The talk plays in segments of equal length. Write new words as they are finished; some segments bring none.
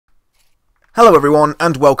Hello everyone,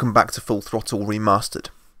 and welcome back to Full Throttle Remastered.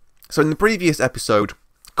 So in the previous episode,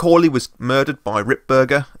 Corley was murdered by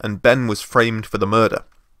Ripburger, and Ben was framed for the murder.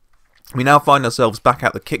 We now find ourselves back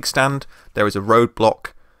at the kickstand. There is a roadblock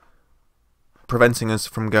preventing us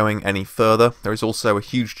from going any further. There is also a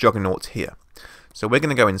huge juggernaut here. So we're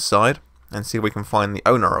going to go inside and see if we can find the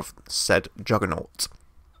owner of said juggernaut.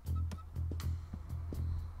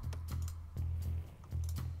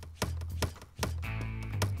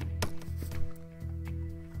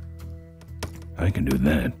 I can do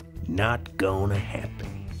that. Not gonna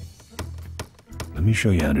happen. Let me show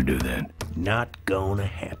you how to do that. Not gonna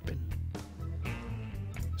happen.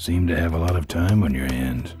 Seem to have a lot of time on your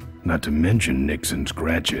hands. Not to mention nicks and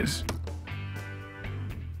scratches.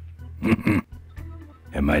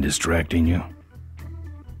 Am I distracting you?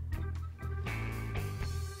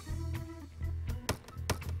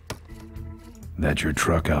 That's your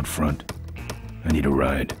truck out front. I need a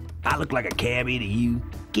ride. I look like a cabbie to you?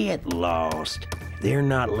 Get lost. They're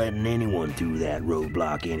not letting anyone through that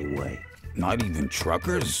roadblock anyway. Not even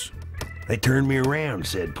truckers? They turned me around,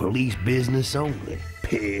 said police business only.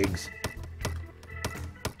 Pigs.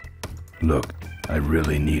 Look, I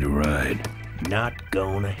really need a ride. Not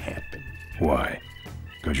gonna happen. Why?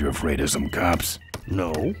 'Cause you're afraid of some cops?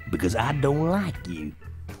 No, because I don't like you.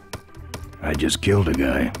 I just killed a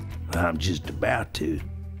guy. I'm just about to.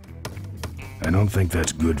 I don't think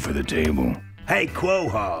that's good for the table. Hey,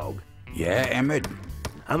 Quahog. Yeah, Emmett?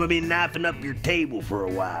 I'm gonna be knifing up your table for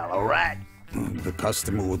a while, alright? The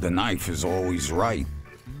customer with the knife is always right.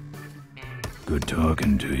 Good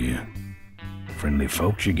talking to you. Friendly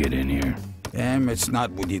folks you get in here. Emmett's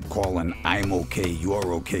not what you'd call an I'm okay,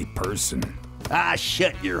 you're okay person. Ah,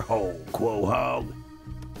 shut your hole, Quahog.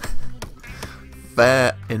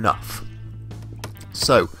 Fair enough.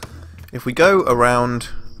 So, if we go around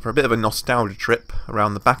for a bit of a nostalgia trip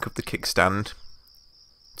around the back of the kickstand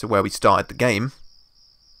to where we started the game.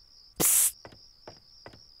 Psst.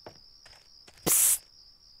 Psst.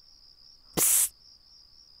 Psst.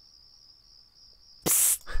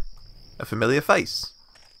 Psst. A familiar face.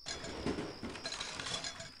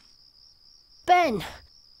 Ben,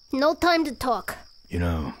 no time to talk. You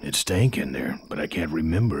know, it stank in there, but I can't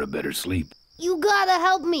remember a better sleep. You gotta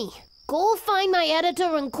help me. Go find my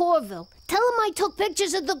editor in Corville. Tell him I took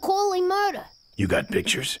pictures of the Corley murder. You got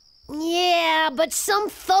pictures? Yeah, but some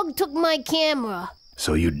thug took my camera.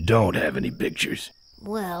 So you don't have any pictures?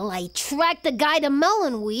 Well, I tracked the guy to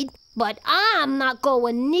Melonweed, but I'm not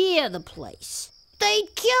going near the place. They'd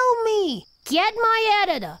kill me. Get my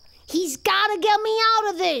editor. He's gotta get me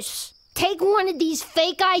out of this. Take one of these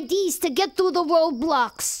fake IDs to get through the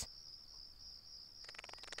roadblocks.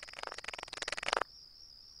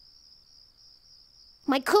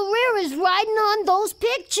 My career is riding on those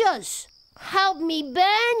pictures. Help me,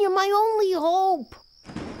 Ben. You're my only hope.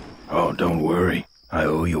 Oh, don't worry. I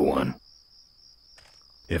owe you one.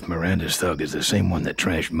 If Miranda's thug is the same one that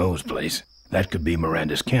trashed Moe's place, that could be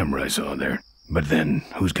Miranda's camera I saw there. But then,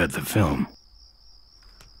 who's got the film?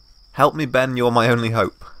 Help me, Ben, you're my only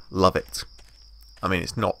hope. Love it. I mean,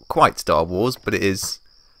 it's not quite Star Wars, but it is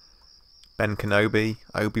Ben Kenobi,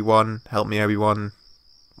 Obi-Wan, help me, Obi-Wan.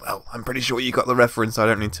 Well, I'm pretty sure you got the reference, I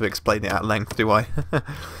don't need to explain it at length, do I?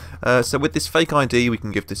 So with this fake ID, we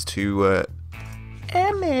can give this to,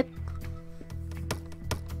 Emmett.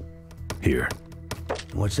 Here.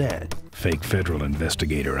 What's that? Fake federal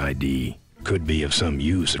investigator ID. Could be of some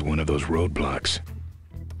use at one of those roadblocks.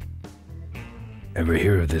 Ever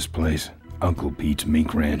hear of this place? Uncle Pete's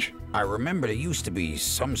Mink Ranch? I remember there used to be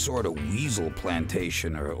some sort of weasel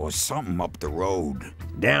plantation or something up the road.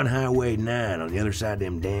 Down Highway 9 on the other side of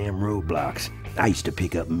them damn roadblocks. I used to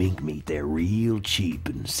pick up mink meat there real cheap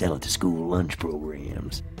and sell it to school lunch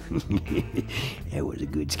programs. That was a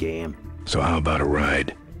good scam. So how about a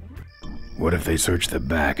ride? What if they search the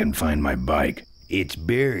back and find my bike? It's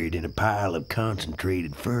buried in a pile of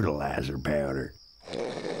concentrated fertilizer powder.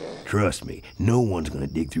 Trust me, no one's gonna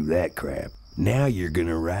dig through that crap. Now you're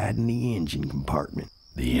gonna ride in the engine compartment.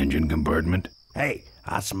 The engine compartment? Hey,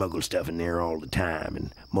 I smuggle stuff in there all the time,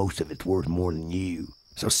 and most of it's worth more than you.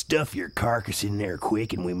 So stuff your carcass in there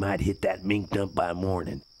quick, and we might hit that mink dump by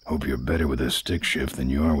morning. Hope you're better with a stick shift than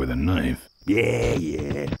you are with a knife.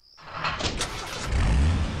 Yeah.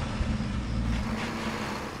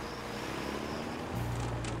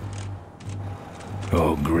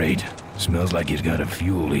 Oh, great. Smells like he's got a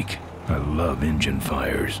fuel leak. I love engine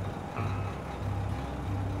fires.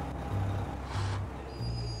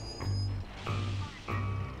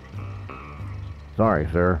 Sorry,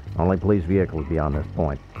 sir. Only police vehicles beyond this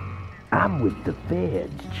point. I'm with the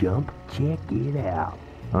feds, chump. Check it out.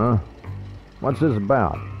 Huh? What's this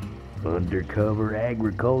about? Undercover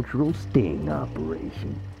agricultural sting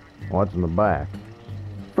operation. What's in the back?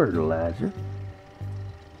 Fertilizer.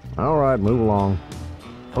 All right, move along.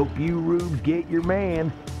 Hope you rubes get your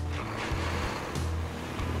man.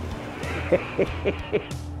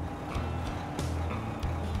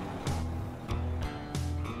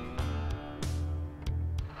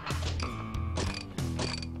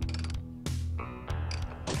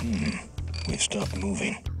 We stopped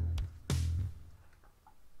moving.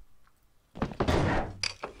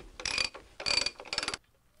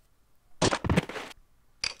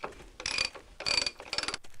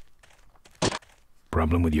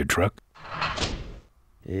 Problem with your truck?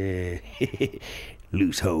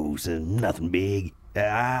 Loose hose, nothing big.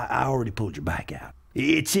 I already pulled your bike out.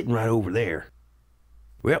 It's sitting right over there.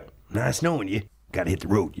 Well, nice knowing you. Gotta hit the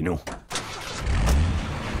road, you know.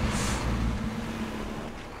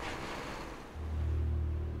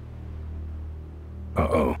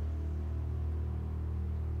 Uh-oh.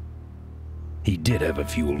 He did have a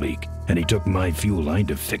fuel leak, and he took my fuel line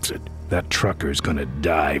to fix it. That trucker's gonna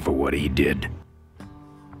die for what he did.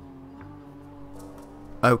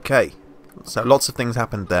 Okay, so lots of things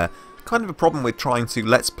happened there. Kind of a problem with trying to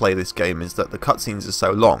let's play this game is that the cutscenes are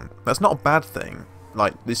so long. That's not a bad thing.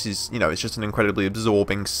 Like, this is, you know, it's just an incredibly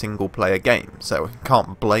absorbing single-player game, so you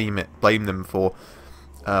can't blame them for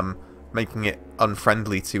making it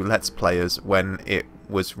unfriendly to Let's Players when it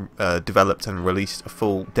was developed and released a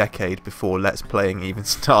full decade before Let's Playing even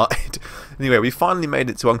started. Anyway, we finally made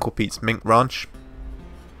it to Uncle Pete's Mink Ranch.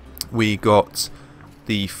 We got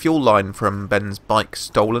the fuel line from Ben's bike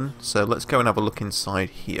stolen, so let's go and have a look inside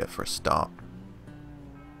here for a start.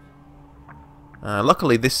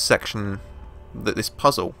 Luckily this section, this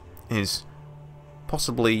puzzle, is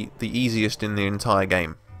possibly the easiest in the entire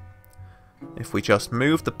game. If we just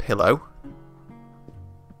move the pillow,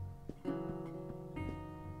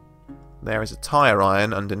 there is a tyre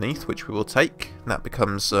iron underneath which we will take, and that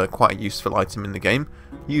becomes quite a useful item in the game.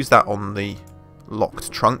 Use that on the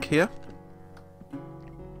locked trunk here.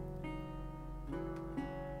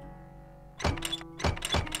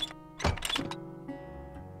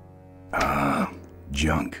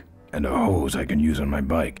 Junk. And a hose I can use on my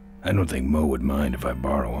bike. I don't think Mo would mind if I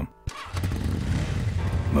borrow him.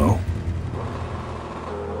 Mo?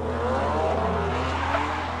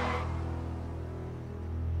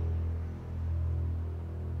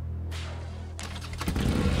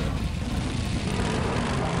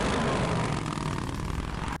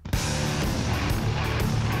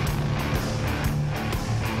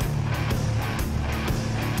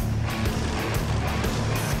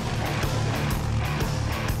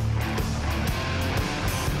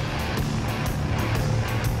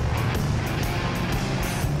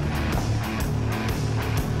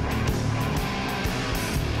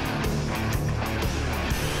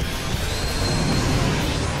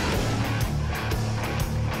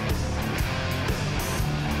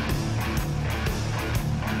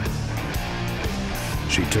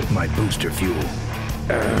 She took my booster fuel.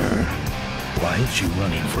 Why is she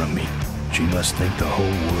running from me? She must think the whole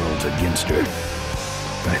world's against her.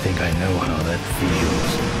 I think I know how that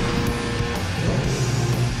feels.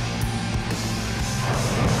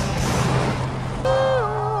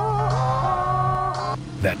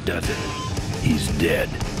 That does it. He's dead.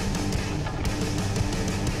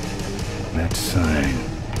 That sign.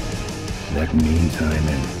 That means I'm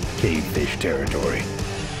in cavefish territory.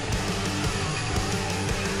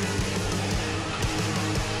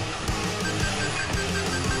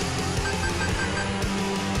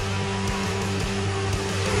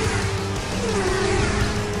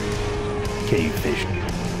 Cavefish.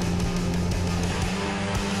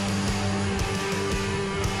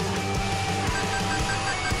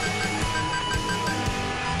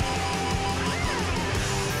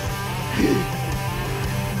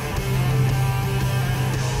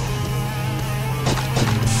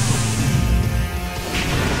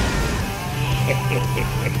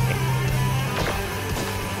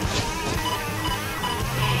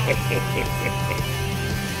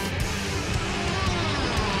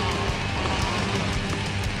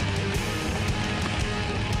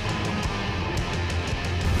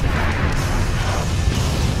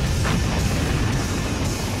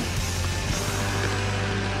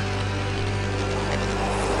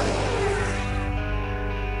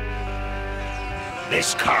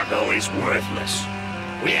 This cargo is worthless.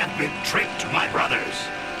 We have been tricked, my brothers.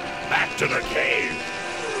 Back to the cave.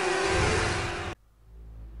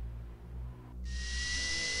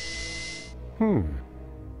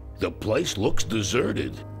 The place looks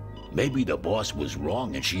deserted. Maybe the boss was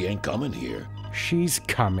wrong and she ain't coming here. She's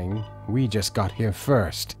coming. We just got here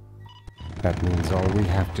first. That means all we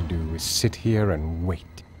have to do is sit here and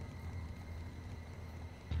wait.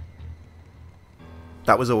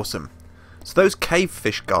 That was awesome. So those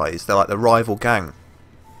cavefish guys, they're like the rival gang.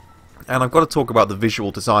 And I've got to talk about the visual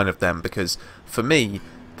design of them, because for me,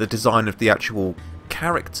 the design of the actual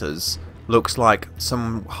characters looks like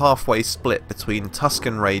some halfway split between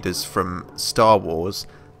Tusken Raiders from Star Wars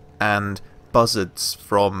and Buzzards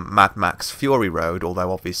from Mad Max Fury Road,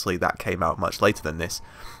 although obviously that came out much later than this.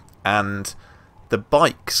 And the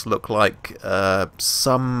bikes look like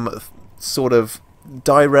some sort of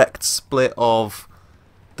direct split of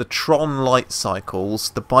the Tron light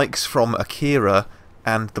cycles, the bikes from Akira,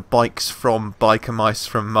 and the bikes from Biker Mice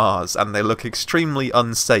from Mars, and they look extremely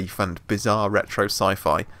unsafe and bizarre retro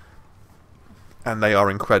sci-fi. And they are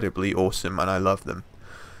incredibly awesome, and I love them.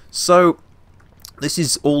 So, this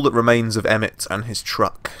is all that remains of Emmett and his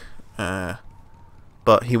truck.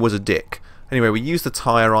 But he was a dick. Anyway, we use the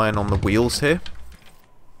tyre iron on the wheels here.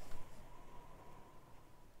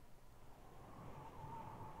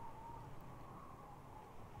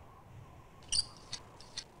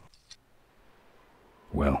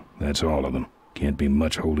 Well, that's all of them. Can't be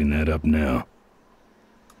much holding that up now.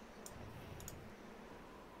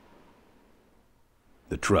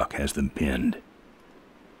 The truck has them pinned.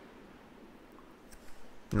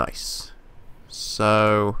 Nice.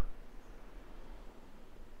 So...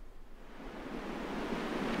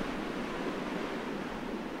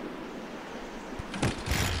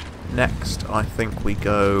 next, I think we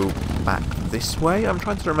go back this way. I'm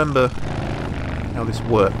trying to remember how this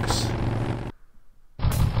works.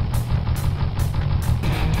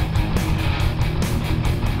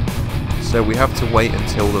 So we have to wait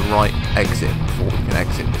until the right exit before we can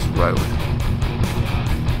exit this road.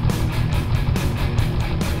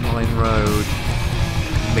 Mine Road.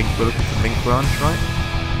 Mink, we're looking for Mink Branch, right?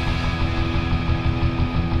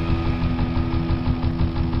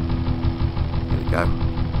 Here we go.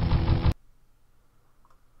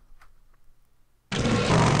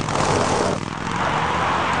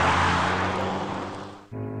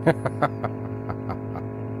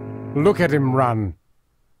 Look at him run.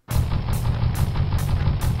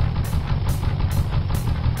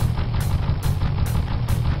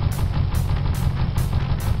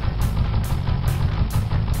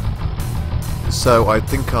 So I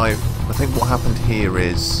think what happened here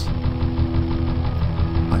is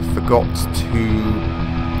I forgot to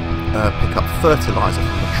pick up fertilizer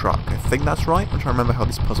from the truck. I think that's right. I'm trying to remember how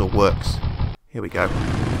this puzzle works. Here we go.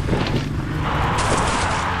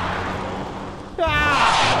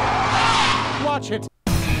 Ah! Watch it.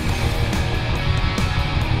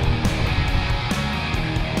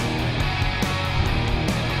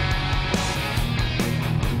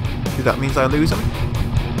 So that means I lose him?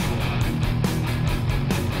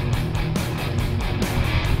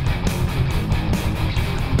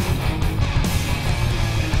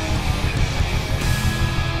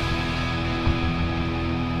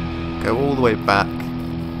 Go all the way back.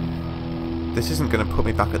 This isn't going to put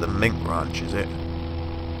me back at the Mink Ranch, is it?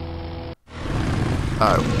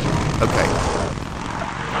 Oh, okay.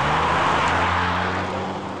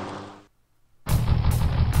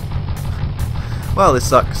 Well, this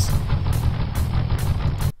sucks.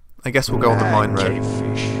 I guess we'll go on the mine road.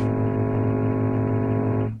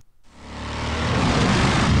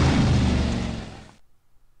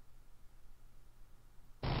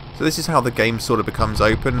 So this is how the game sort of becomes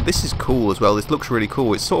open. This is cool as well. This looks really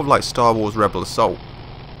cool. It's sort of like Star Wars Rebel Assault.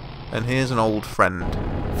 And here's an old friend.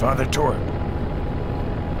 Father Torque.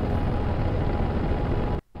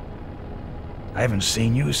 I haven't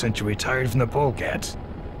seen you since you retired from the Polecats.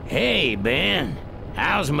 Hey, Ben.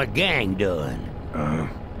 How's my gang doing?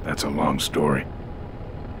 That's a long story.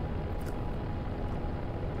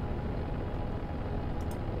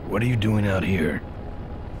 What are you doing out here?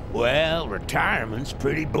 Well, retirement's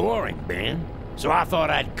pretty boring, Ben. So I thought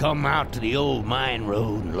I'd come out to the old mine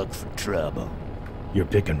road and look for trouble. You're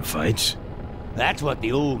picking fights? That's what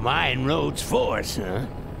the old mine road's for, son.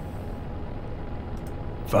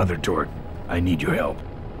 Father Torque, I need your help.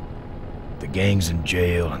 The gang's in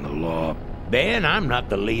jail and the law... Ben, I'm not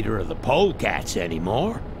the leader of the Polecats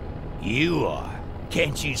anymore. You are.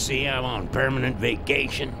 Can't you see I'm on permanent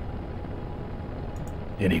vacation?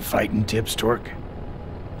 Any fighting tips, Torque?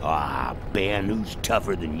 Ah, Ben, who's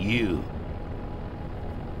tougher than you?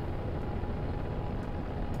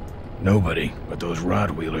 Nobody, but those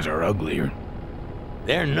rod-wheelers are uglier.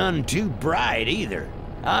 They're none too bright either.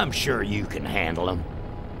 I'm sure you can handle them.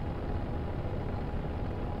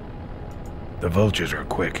 The vultures are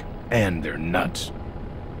quick, and they're nuts.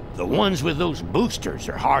 The ones with those boosters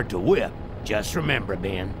are hard to whip. Just remember,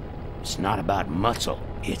 Ben, it's not about muscle,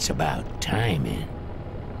 It's about timing.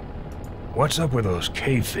 What's up with those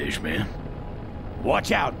cavefish, man?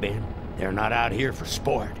 Watch out, Ben. They're not out here for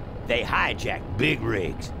sport. They hijack big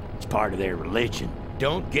rigs. It's part of their religion.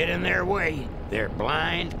 Don't get in their way. They're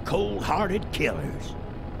blind, cold-hearted killers.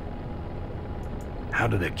 How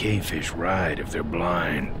do the cavefish ride if they're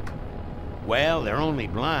blind? Well, they're only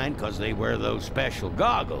blind because they wear those special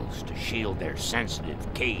goggles to shield their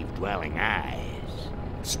sensitive, cave-dwelling eyes.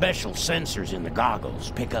 Special sensors in the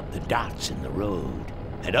goggles pick up the dots in the road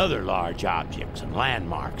and other large objects and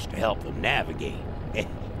landmarks to help them navigate.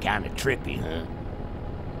 Kinda trippy, huh?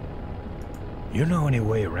 You know any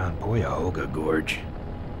way around Cuyahoga Gorge?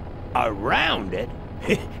 Around it?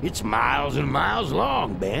 It's miles and miles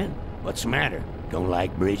long, Ben. What's the matter? Don't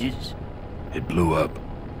like bridges? It blew up.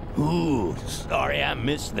 Ooh, sorry I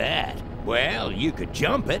missed that. Well, you could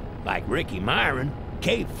jump it, like Ricky Myron.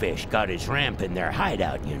 Cavefish got his ramp in their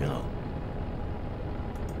hideout, you know.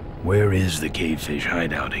 Where is the cavefish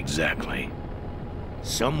hideout exactly?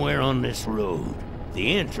 Somewhere on this road.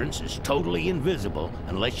 The entrance is totally invisible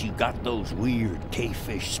unless you got those weird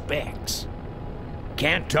cavefish specs.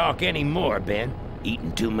 Can't talk anymore, Ben.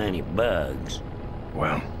 Eating too many bugs.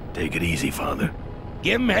 Well, take it easy, Father.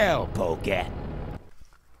 Give him hell, Polecat.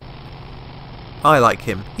 I like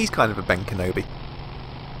him. He's kind of a Ben Kenobi.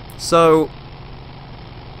 So,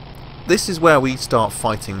 this is where we start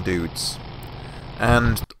fighting dudes.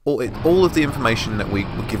 And all of the information that we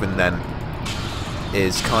were given then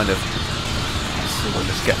is kind of... We'll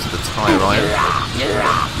just get to the tire iron.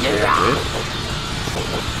 Good.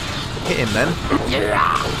 Hit him then.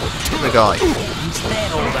 Hit the guy.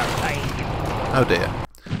 Oh dear.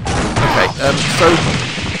 Okay, so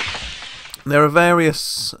there are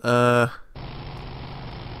various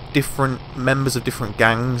different members of different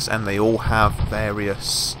gangs, and they all have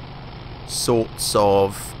various sorts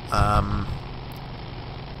of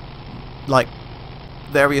like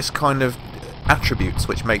various kind of attributes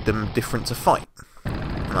which make them different to fight.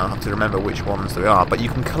 And I'll have to remember which ones they are, but you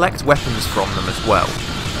can collect weapons from them as well.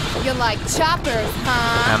 You like choppers,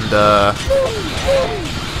 huh? And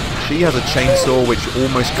she has a chainsaw which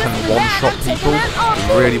almost can one-shot people.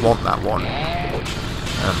 We really want that one.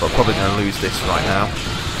 But probably going to lose this right now.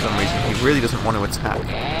 For some reason, he really doesn't want to attack.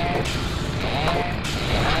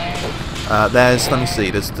 Let me see,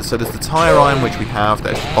 there's the tire iron which we have,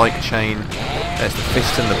 there's the bike chain, there's the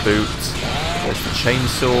fist and the boot, there's the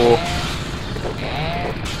chainsaw,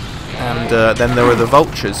 and then there are the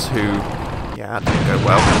vultures who, yeah, that didn't go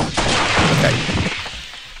well. Okay,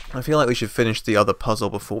 I feel like we should finish the other puzzle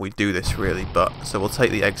before we do this really, so we'll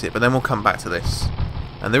take the exit, but then we'll come back to this.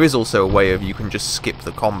 And there is also a way of you can just skip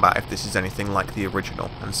the combat if this is anything like the original,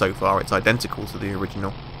 and so far it's identical to the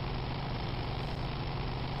original.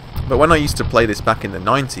 But when I used to play this back in the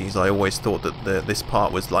 90s, I always thought that this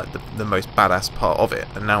part was like the most badass part of it,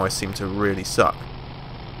 and now I seem to really suck.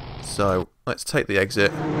 So, let's take the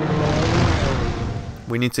exit.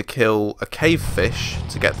 We need to kill a cavefish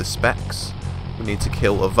to get the specs, we need to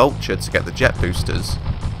kill a vulture to get the jet boosters,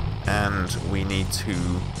 and we need to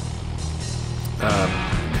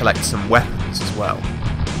collect some weapons as well.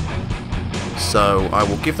 So, I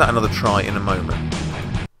will give that another try in a moment.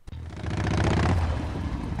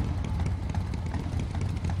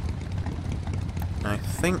 I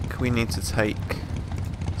think we need to take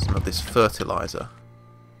some of this fertilizer.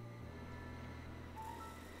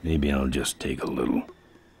 Maybe I'll just take a little.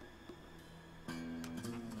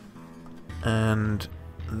 And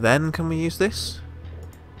then can we use this?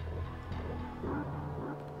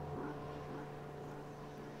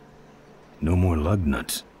 No more lug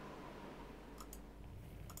nuts.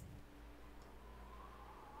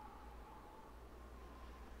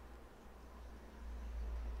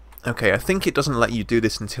 Okay, I think it doesn't let you do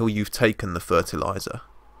this until you've taken the fertilizer.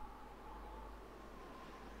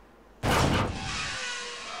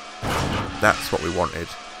 That's what we wanted.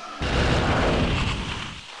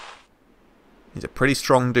 He's a pretty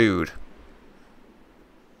strong dude.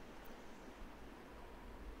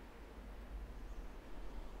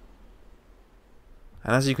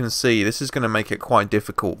 And as you can see, this is going to make it quite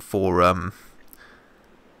difficult for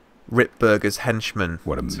Ripburger's henchmen.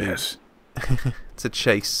 What a mess. To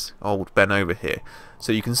chase old Ben over here.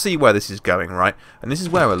 So you can see where this is going, right? And this is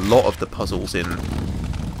where a lot of the puzzles in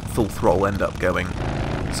Full Throttle end up going.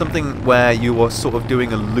 Something where you are sort of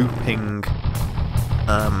doing a looping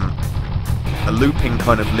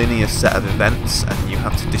kind of linear set of events, and you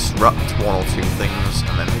have to disrupt one or two things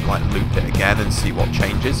and then like loop it again and see what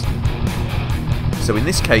changes. So in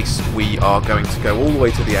this case, we are going to go all the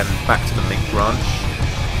way to the end, back to the Mink Branch,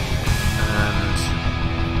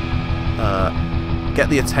 and get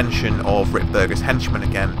the attention of Ripburger's henchmen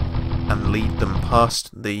again, and lead them past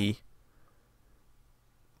the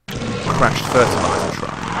crashed fertilizer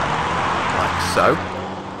truck. Like so.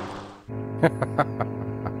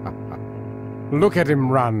 Look at him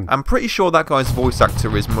run. I'm pretty sure that guy's voice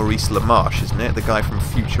actor is Maurice LaMarche, isn't it? The guy from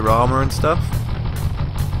Futurama and stuff.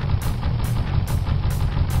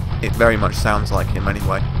 It very much sounds like him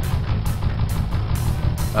anyway.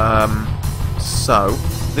 So,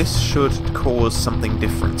 this should cause something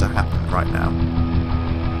different to happen right now.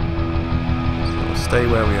 So we'll stay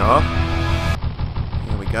where we are.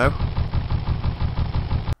 Here we go.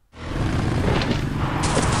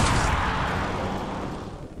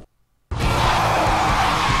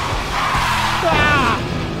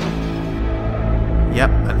 Yep,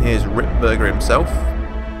 and here's Ripburger himself.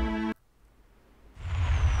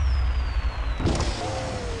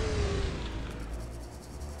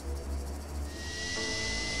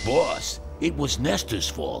 Boss, it was Nestor's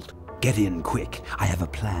fault. Get in quick. I have a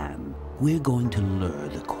plan. We're going to lure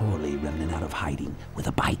the Corley remnant out of hiding with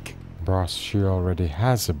a bike. Boss, she already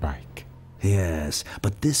has a bike. Yes,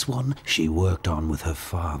 but this one she worked on with her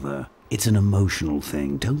father. It's an emotional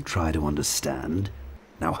thing. Don't try to understand.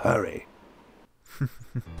 Now hurry.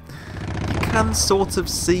 You can sort of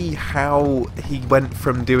see how he went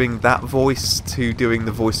from doing that voice to doing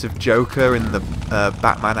the voice of Joker in the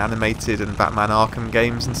Batman animated and Batman Arkham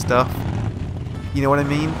games and stuff. You know what I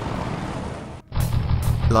mean?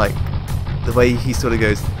 Like, the way he sort of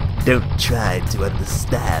goes, "Don't try to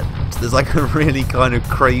understand." There's like a really kind of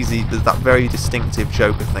crazy, there's that very distinctive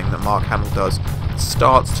Joker thing that Mark Hamill does.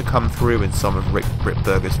 Starts to come through in some of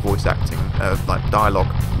Ripburger's voice acting, like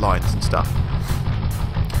dialogue lines and stuff.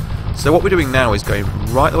 So what we're doing now is going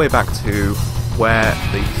right the way back to where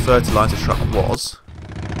the fertilizer truck was,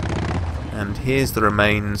 and here's the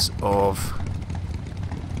remains of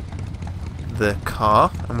the car,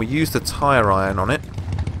 and we use the tyre iron on it.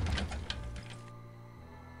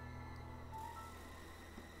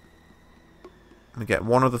 We get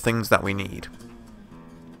one of the things that we need.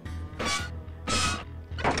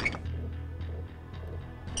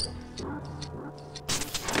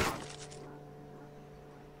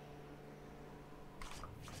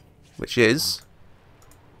 Which is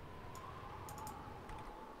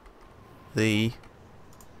the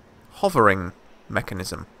hovering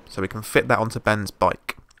mechanism, so we can fit that onto Ben's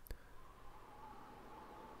bike.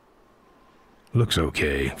 Looks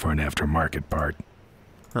okay for an aftermarket part.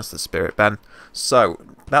 That's the spirit, Ben. So,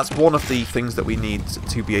 that's one of the things that we need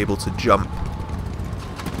to be able to jump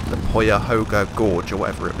the Cuyahoga Gorge, or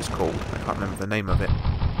whatever it was called. I can't remember the name of it.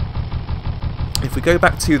 If we go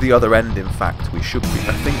back to the other end, in fact, we should be,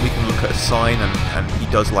 I think we can look at a sign, and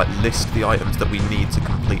he does like list the items that we need to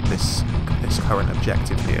complete this current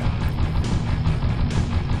objective here.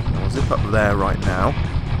 I'll zip up there right now.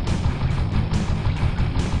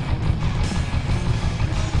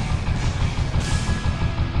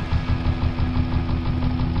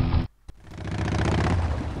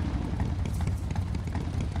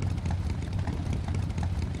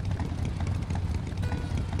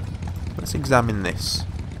 Let's examine this.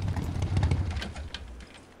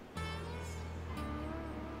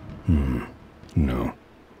 No.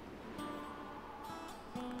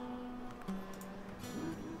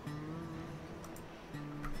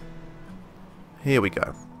 Here we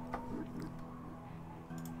go.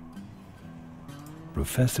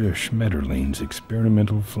 Professor Schmetterling's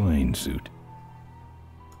experimental flying suit.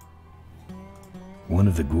 One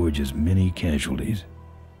of the gorge's many casualties.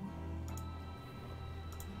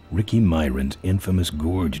 Ricky Myron's infamous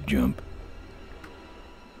gorge jump.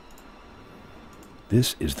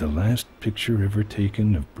 This is the last picture ever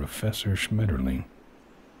taken of Professor Schmetterling.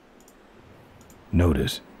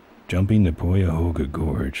 Notice, jumping the Cuyahoga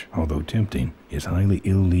Gorge, although tempting, is highly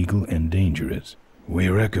illegal and dangerous. We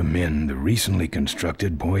recommend the recently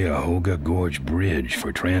constructed Cuyahoga Gorge Bridge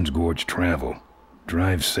for transgorge travel.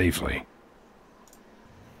 Drive safely.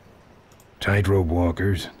 Tightrope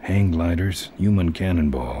walkers, hang gliders, human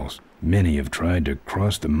cannonballs. Many have tried to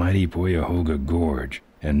cross the mighty Cuyahoga Gorge,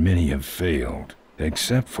 and many have failed,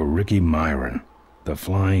 except for Ricky Myron, the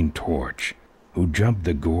Flying Torch, who jumped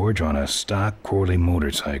the gorge on a stock Corley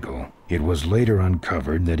motorcycle. It was later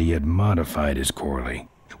uncovered that he had modified his Corley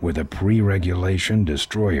with a pre-regulation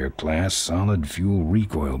destroyer-class solid-fuel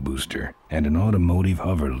recoil booster and an automotive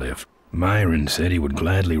hover lift. Myron said he would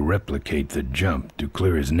gladly replicate the jump to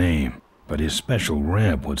clear his name, but his special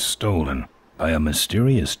ramp was stolen by a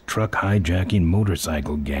mysterious truck-hijacking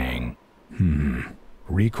motorcycle gang.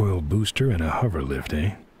 Recoil booster and a hover lift,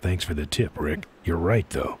 eh? Thanks for the tip, Rick. You're right,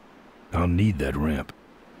 though. I'll need that ramp.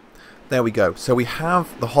 There we go. So we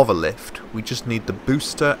have the hover lift. We just need the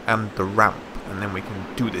booster and the ramp, and then we can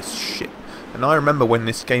do this shit. And I remember when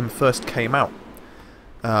this game first came out,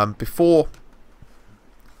 before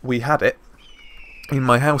we had it, in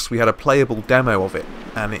my house we had a playable demo of it,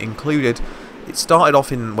 and it included, it started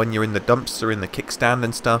off when you're in the dumpster in the kickstand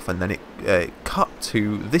and stuff, and then it cut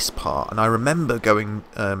to this part, and I remember going,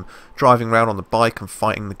 driving around on the bike and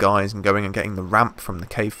fighting the guys and going and getting the ramp from the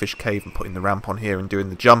cavefish cave and putting the ramp on here and doing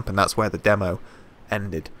the jump, and that's where the demo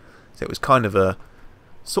ended. So it was kind of a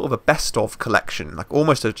sort of a best of collection, like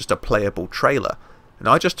almost just a playable trailer. And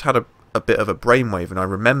I just had a bit of a brainwave, and I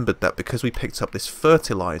remembered that because we picked up this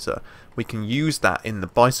fertilizer, we can use that in the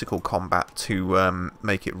bicycle combat to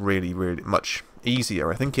make it really, really much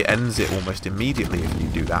easier. I think it ends it almost immediately if you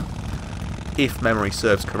do that, if memory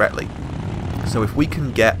serves correctly. So if we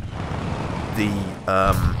can get the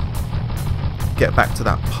get back to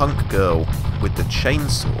that punk girl with the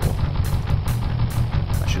chainsaw,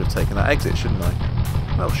 I should have taken that exit, shouldn't I?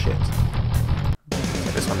 Well, shit.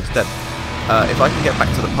 This one instead. If I can get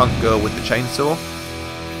back to the punk girl with the chainsaw,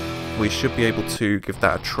 we should be able to give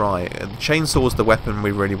that a try. The chainsaw is the weapon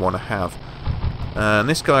we really want to have. And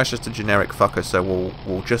this guy's just a generic fucker, so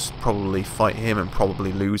we'll just probably fight him and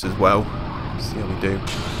probably lose as well. Let's see how we do.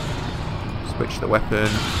 Switch the weapon.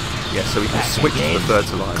 Yeah, so we can switch to the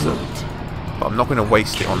fertilizer. But I'm not going to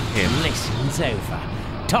waste it on him. Lesson's over.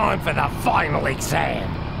 Time for the final exam.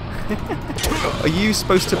 Are you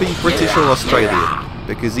supposed to be British or Australian?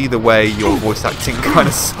 Because either way, your voice acting kind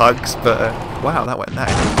of sucks, but wow, that went that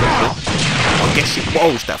quickly. I guess it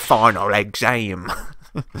was the final exam.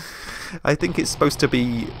 I think it's supposed to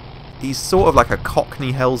be... He's sort of like a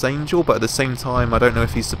Cockney Hell's Angel, but at the same time, I don't know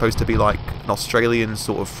if he's supposed to be like an Australian,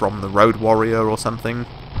 sort of from the Road Warrior or something.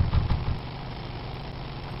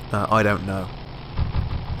 I don't know.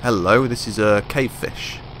 Hello, this is a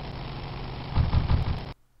cavefish.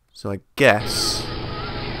 So I guess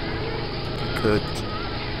I could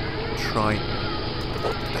try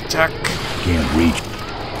attack. Can't reach.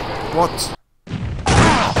 What?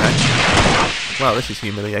 Okay. Wow, this is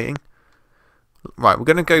humiliating. Right, we're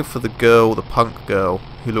going to go for the girl, the punk girl,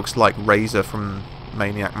 who looks like Razor from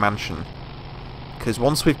Maniac Mansion. Because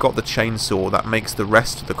once we've got the chainsaw, that makes the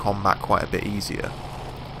rest of the combat quite a bit easier.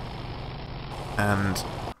 And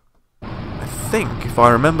I think, if I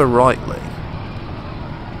remember rightly...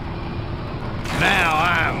 Now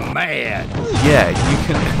I'm mad. Yeah, you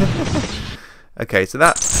can... Okay, so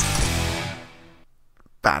that's...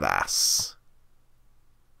 badass.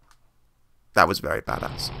 That was very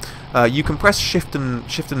badass. You can press Shift and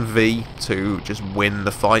V to just win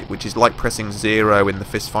the fight, which is like pressing 0 in the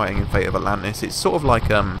fist fighting in Fate of Atlantis. It's sort of like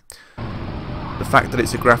the fact that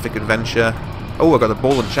it's a graphic adventure. Oh, I got the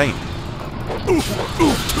ball and chain.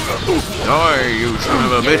 Die, you son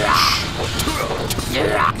of a bitch!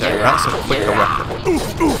 Okay, that's a quicker weapon.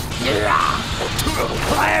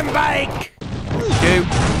 Clam bake! Thank you.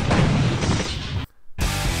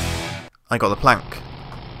 I got the plank.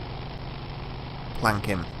 Plank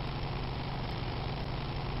him.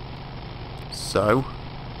 So,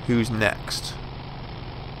 who's next?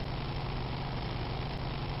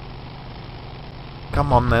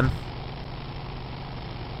 Come on then.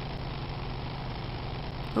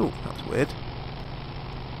 Oh, that was weird.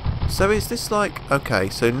 So is this like... Okay,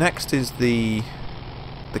 so next is the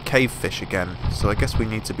cavefish again. So I guess we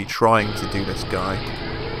need to be trying to do this guy.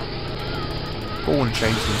 Ball and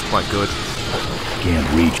chain seems quite good. Can't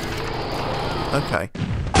reach. Okay.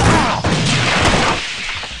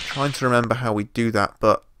 Trying to remember how we do that,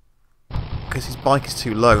 but because his bike is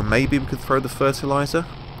too low, maybe we could throw the fertilizer.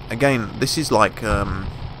 Again, this is like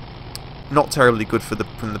not terribly good from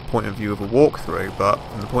the point of view of a walkthrough, but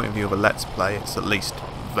from the point of view of a let's play, it's at least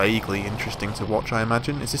vaguely interesting to watch, I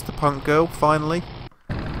imagine. Is this the punk girl, finally?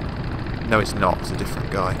 No, it's not. It's a different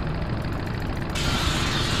guy.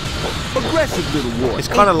 Aggressive little war. It's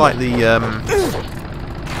kind of like the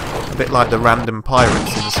a bit like the random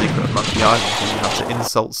pirates in The Secret of Monkey Island who you have to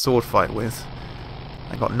insult sword fight with.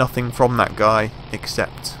 I got nothing from that guy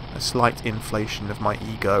except a slight inflation of my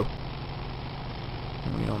ego.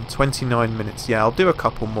 We're on 29 minutes. Yeah, I'll do a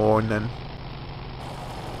couple more and then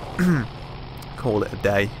call it a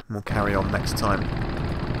day. And we'll carry on next time.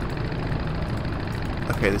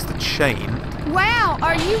 Okay, there's the chain. Wow,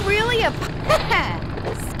 are you really a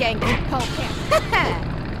skanky polecat?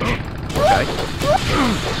 Okay.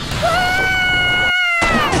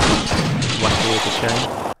 Whack with the chain.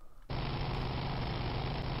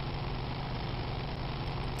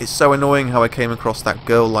 It's so annoying how I came across that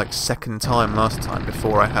girl like second time last time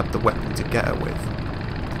before I had the weapon to get her with.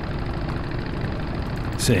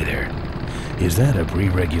 Say there, Is that a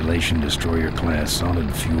pre-regulation destroyer class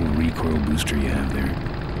solid fuel recoil booster you have there?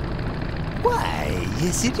 Why,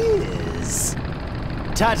 yes it is.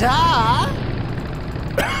 Ta-ta!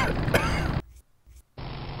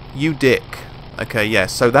 You dick. Okay, yeah,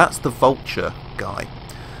 so that's the Vulture guy.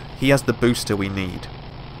 He has the booster we need.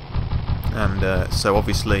 And so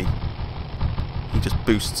obviously he just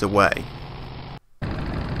boosts away.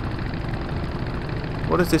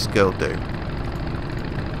 What does this girl do?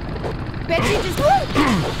 Betsy just...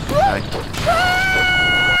 Okay.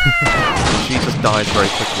 She just dies very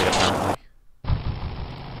quickly, apparently.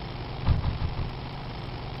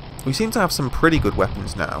 We seem to have some pretty good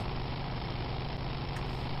weapons now.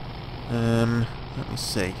 Let me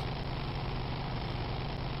see.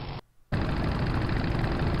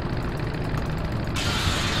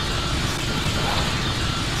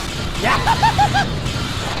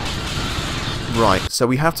 Right, so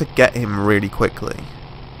we have to get him really quickly.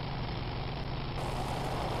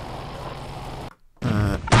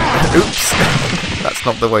 Oops! That's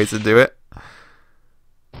not the way to do it.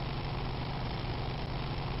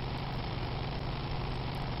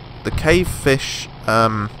 The cave fish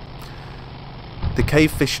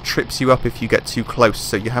trips you up if you get too close,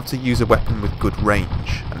 so you have to use a weapon with good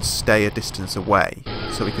range and stay a distance away.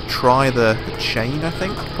 So we could try the chain, I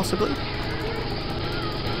think, possibly?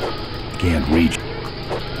 Can't reach.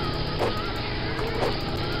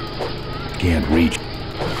 Can't reach.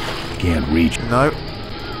 Can't reach. No.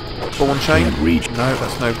 Ball and chain? Can't reach. No,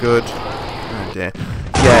 that's no good. Oh dear.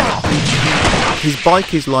 Yeah, his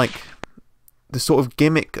bike is like... The sort of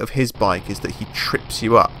gimmick of his bike is that he trips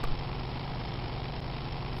you up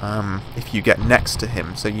if you get next to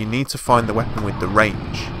him, so you need to find the weapon with the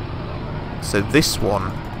range. So this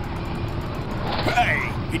one...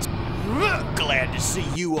 Hey, it's glad to see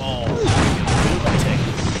you all.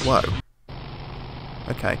 Whoa.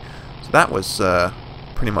 Okay, so that was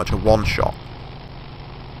pretty much a one-shot.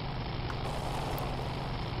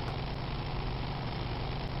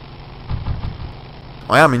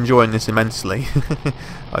 I am enjoying this immensely.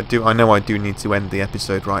 I know I do need to end the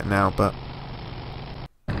episode right now, but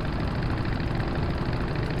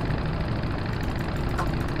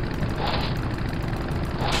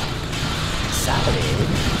Solid.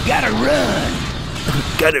 Gotta run.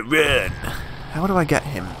 Gotta run. How do I get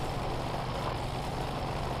him?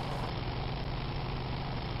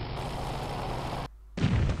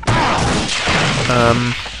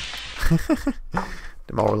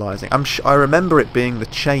 Demoralising. I remember it being the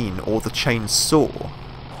chain or the chainsaw.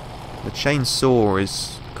 The chainsaw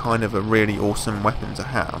is kind of a really awesome weapon to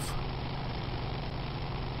have.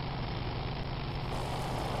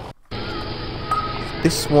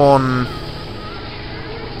 This one...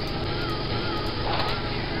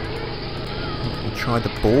 We'll try the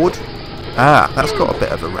board. Ah, that's got a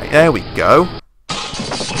bit of a range. There we go.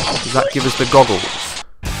 Does that give us the goggles?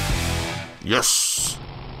 Yes!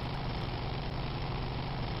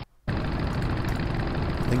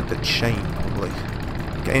 I think the chain, probably.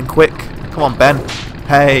 Get in quick. Come on, Ben.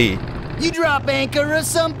 Hey! You drop anchor or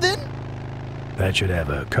something? That should have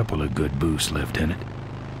a couple of good boosts left in it.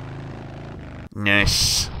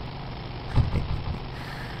 Nice.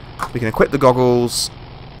 We can equip the goggles.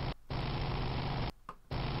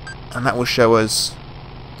 And that will show us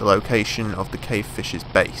the location of the cavefish's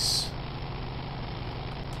base.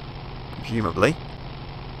 Presumably.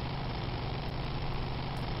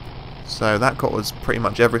 So that got us pretty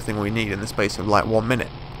much everything we need in the space of like 1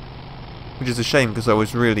 minute. Which is a shame because I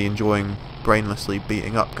was really enjoying brainlessly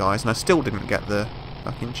beating up guys, and I still didn't get the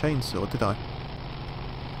fucking chainsaw, did I?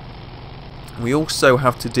 We also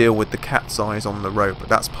have to deal with the cat's eyes on the road, but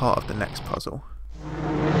that's part of the next puzzle.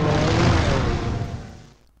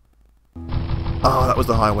 Oh, that was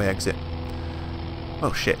the highway exit.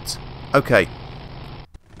 Oh shit. Okay.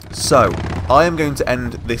 So, I am going to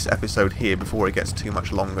end this episode here before it gets too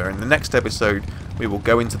much longer. In the next episode, we will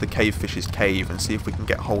go into the cavefish's cave and see if we can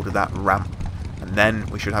get hold of that ramp. And then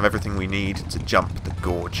we should have everything we need to jump the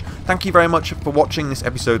gorge. Thank you very much for watching this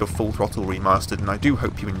episode of Full Throttle Remastered, and I do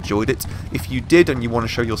hope you enjoyed it. If you did and you want to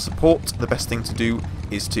show your support, the best thing to do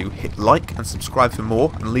is to hit like and subscribe for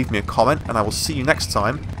more, and leave me a comment, and I will see you next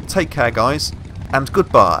time. Take care, guys, and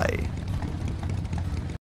goodbye.